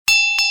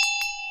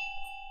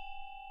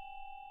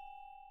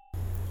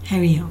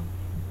Hari Om.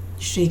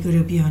 Shri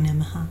Guru Bhyo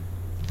Namaha.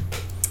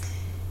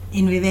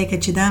 In Viveka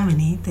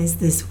Chudamani, there's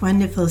this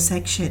wonderful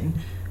section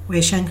where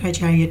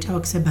Shankaracharya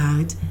talks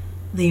about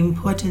the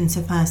importance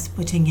of us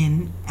putting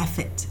in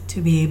effort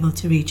to be able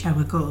to reach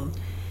our goal.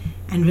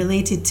 And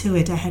related to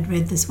it, I had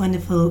read this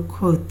wonderful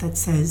quote that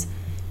says,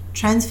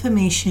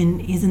 transformation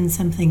isn't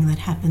something that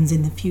happens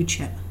in the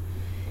future.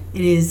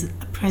 It is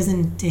a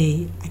present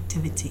day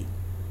activity.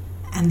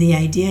 And the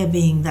idea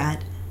being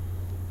that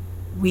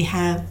we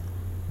have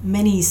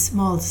many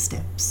small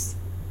steps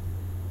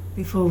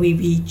before we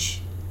reach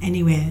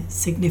anywhere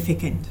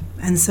significant.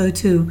 And so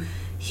too,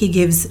 he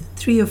gives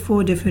 3 or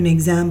 4 different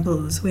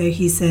examples where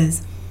he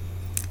says,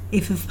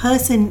 if a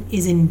person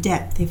is in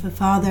debt, if a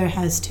father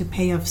has to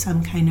pay off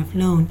some kind of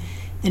loan,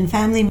 then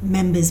family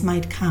members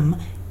might come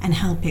and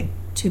help him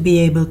to be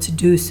able to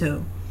do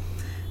so.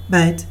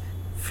 But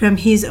from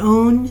his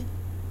own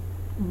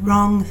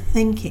wrong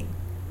thinking,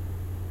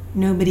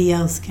 nobody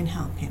else can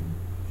help him.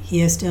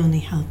 He has to only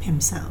help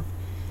himself.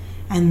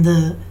 And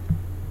the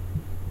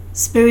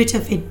spirit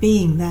of it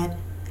being that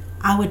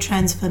our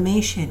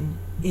transformation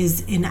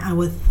is in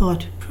our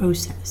thought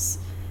process,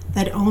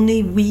 that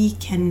only we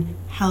can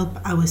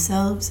help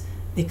ourselves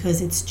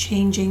because it's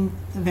changing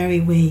the very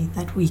way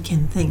that we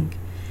can think.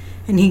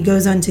 And he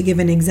goes on to give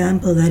an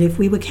example that if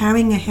we were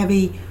carrying a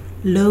heavy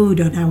load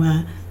on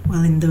our,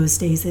 well, in those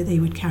days they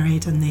would carry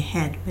it on their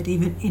head, but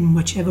even in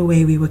whichever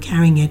way we were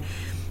carrying it,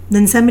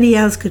 then somebody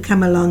else could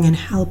come along and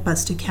help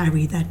us to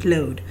carry that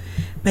load.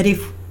 But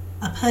if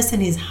a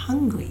person is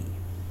hungry,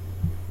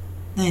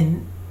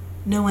 then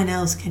no one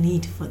else can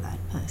eat for that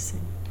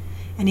person.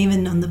 And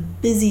even on the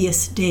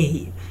busiest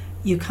day,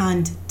 you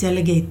can't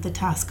delegate the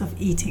task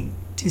of eating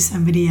to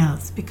somebody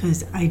else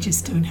because I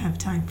just don't have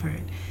time for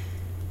it.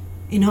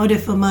 In order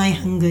for my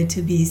hunger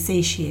to be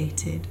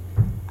satiated,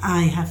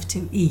 I have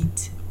to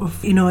eat. Or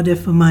in order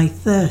for my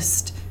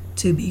thirst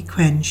to be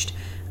quenched,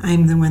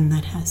 I'm the one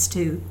that has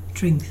to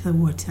drink the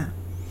water.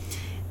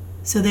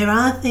 So there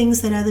are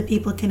things that other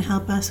people can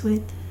help us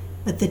with,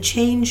 but the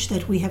change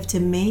that we have to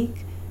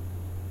make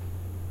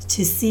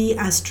to see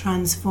us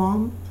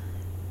transform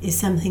is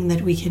something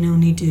that we can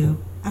only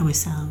do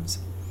ourselves.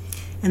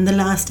 And the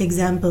last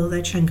example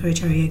that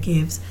Shankaracharya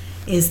gives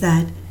is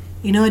that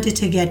in order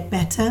to get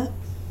better,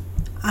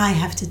 I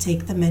have to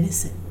take the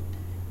medicine.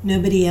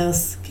 Nobody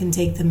else can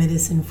take the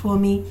medicine for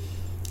me,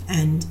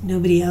 and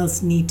nobody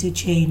else need to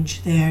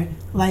change their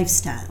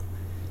lifestyle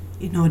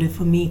in order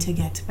for me to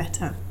get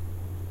better.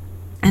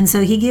 And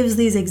so he gives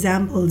these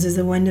examples as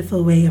a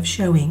wonderful way of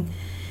showing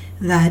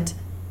that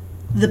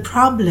the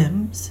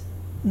problems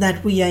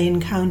that we are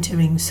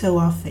encountering so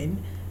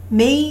often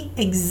may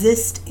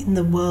exist in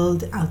the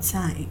world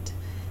outside.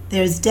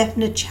 There's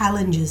definite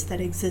challenges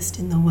that exist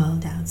in the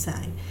world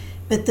outside,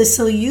 but the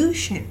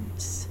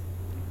solutions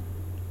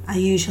are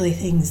usually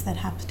things that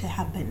have to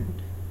happen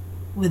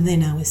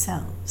within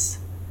ourselves.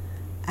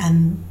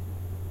 And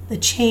the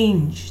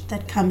change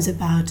that comes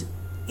about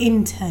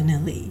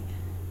internally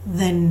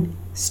then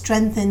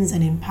strengthens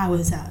and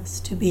empowers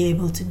us to be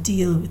able to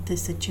deal with the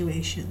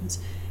situations.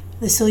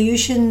 The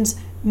solutions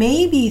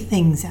may be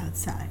things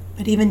outside,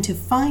 but even to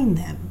find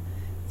them,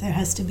 there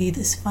has to be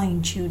this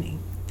fine-tuning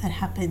that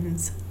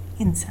happens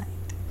inside.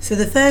 So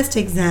the first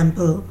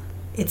example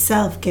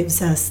itself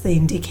gives us the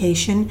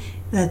indication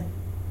that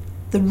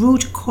the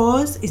root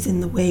cause is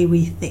in the way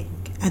we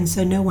think. And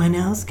so no one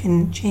else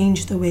can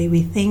change the way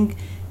we think.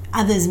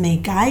 Others may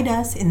guide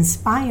us,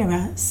 inspire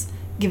us,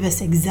 give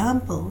us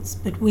examples,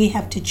 but we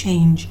have to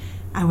change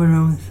our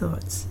own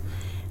thoughts.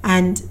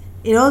 And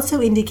it also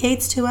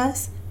indicates to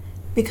us,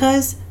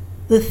 because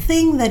the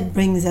thing that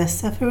brings us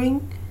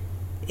suffering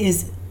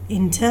is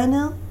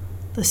internal,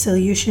 the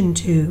solution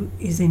too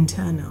is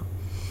internal.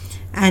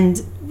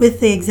 And with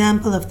the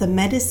example of the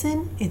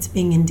medicine, it's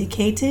being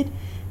indicated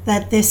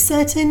that there's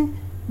certain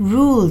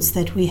rules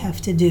that we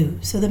have to do.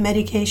 So the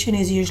medication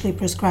is usually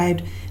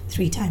prescribed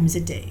 3 times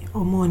a day,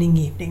 or morning,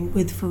 evening,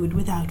 with food,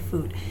 without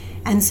food.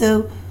 And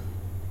so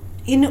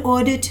in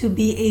order to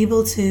be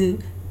able to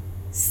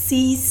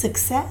see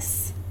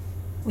success,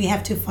 we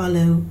have to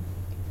follow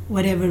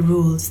whatever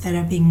rules that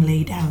are being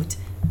laid out,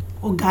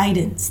 or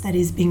guidance that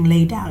is being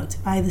laid out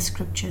by the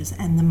scriptures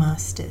and the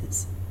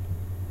masters.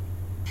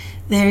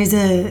 There is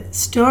a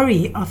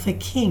story of a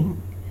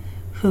king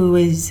who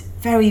is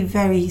very,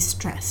 very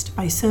stressed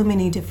by so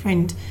many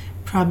different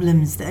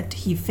problems that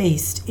he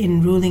faced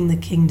in ruling the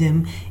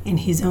kingdom, in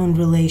his own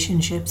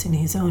relationships, in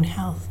his own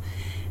health.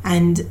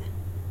 And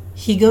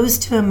he goes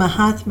to a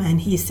Mahatma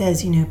and he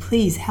says,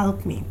 please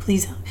help me.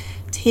 Please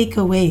take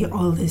away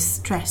all this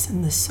stress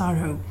and this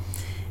sorrow.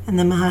 And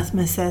the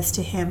Mahatma says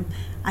to him,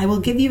 I will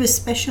give you a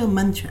special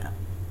mantra,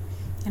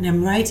 and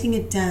I'm writing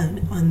it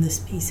down on this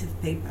piece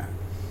of paper.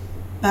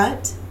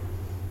 But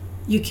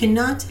you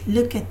cannot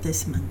look at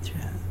this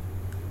mantra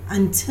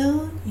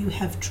until you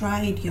have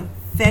tried your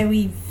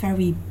very,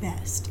 very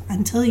best,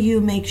 until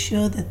you make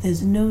sure that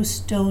there's no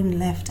stone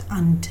left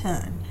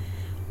unturned.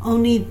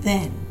 Only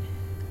then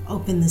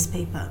open this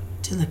paper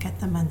to look at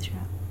the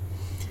mantra.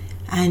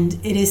 And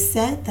it is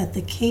said that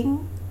the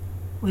king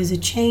was a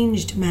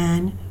changed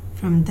man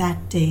from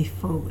that day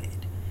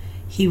forward.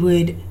 He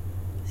would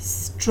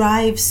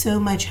strive so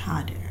much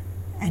harder,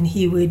 and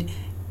he would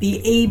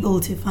be able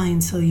to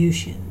find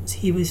solutions.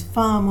 He was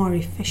far more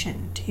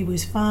efficient. He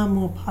was far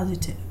more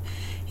positive.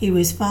 He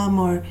was far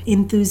more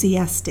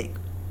enthusiastic.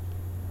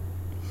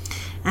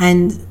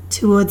 And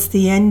towards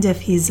the end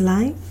of his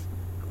life,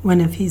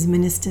 one of his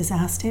ministers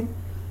asked him,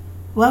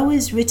 what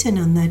was written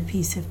on that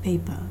piece of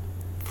paper?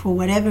 For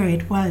whatever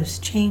it was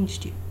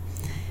changed you.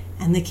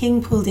 And the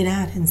king pulled it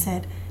out and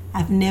said,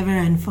 I've never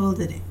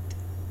unfolded it,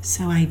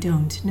 so I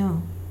don't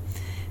know.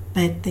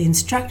 But the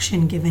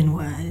instruction given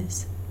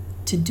was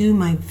to do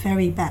my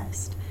very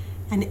best.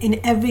 And in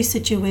every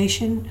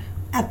situation,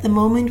 at the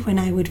moment when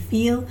I would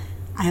feel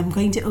I am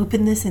going to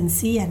open this and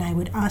see, and I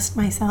would ask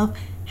myself,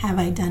 have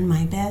I done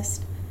my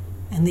best?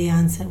 And the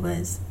answer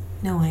was,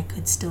 no, I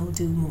could still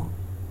do more.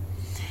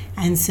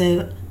 And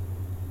so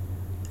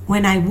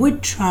when I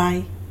would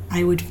try,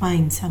 I would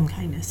find some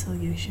kind of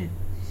solution.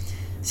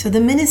 So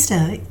the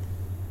minister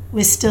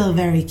was still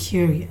very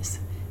curious,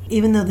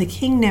 even though the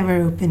king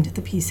never opened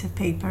the piece of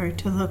paper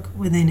to look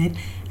within it,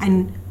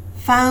 and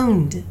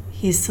found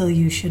his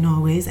solution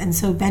always, and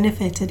so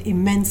benefited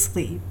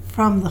immensely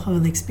from the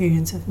whole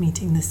experience of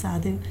meeting the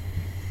sadhu.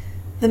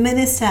 The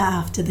minister,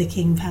 after the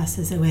king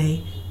passes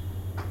away,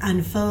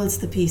 unfolds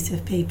the piece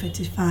of paper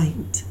to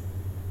find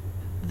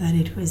that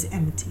it was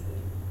empty.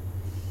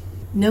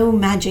 No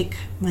magic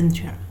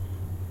mantra,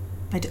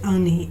 but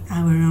only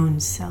our own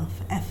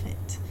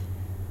self-effort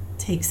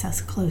takes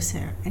us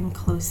closer and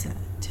closer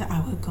to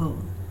our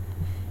goal.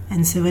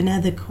 And so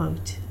another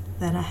quote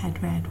that I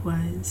had read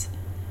was,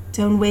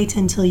 don't wait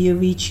until you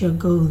reach your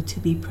goal to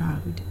be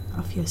proud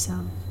of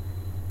yourself.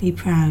 Be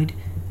proud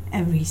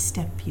every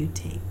step you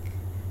take.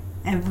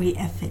 Every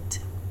effort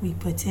we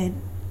put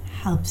in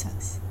helps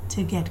us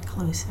to get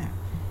closer,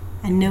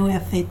 and no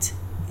effort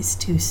is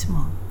too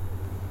small.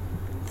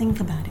 Think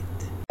about it.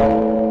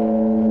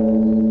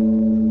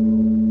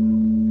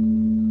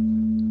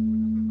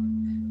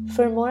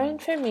 For more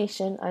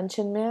information on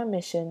Chinmaya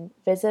Mission,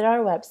 visit our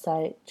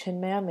website,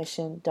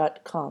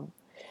 chinmayamission.com.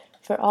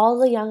 For all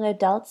the young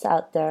adults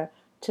out there,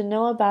 to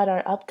know about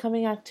our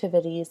upcoming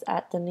activities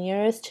at the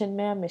nearest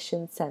Chinmaya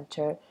Mission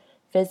Center,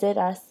 visit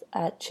us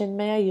at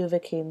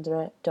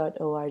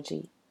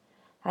chinmayayuvakendra.org.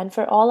 And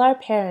for all our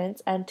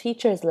parents and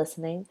teachers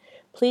listening,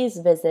 please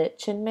visit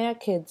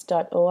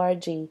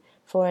chinmayakids.org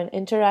for an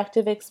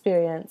interactive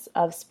experience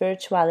of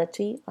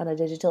spirituality on a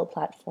digital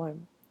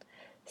platform.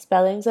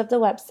 Spellings of the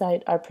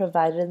website are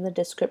provided in the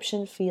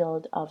description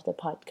field of the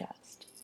podcast.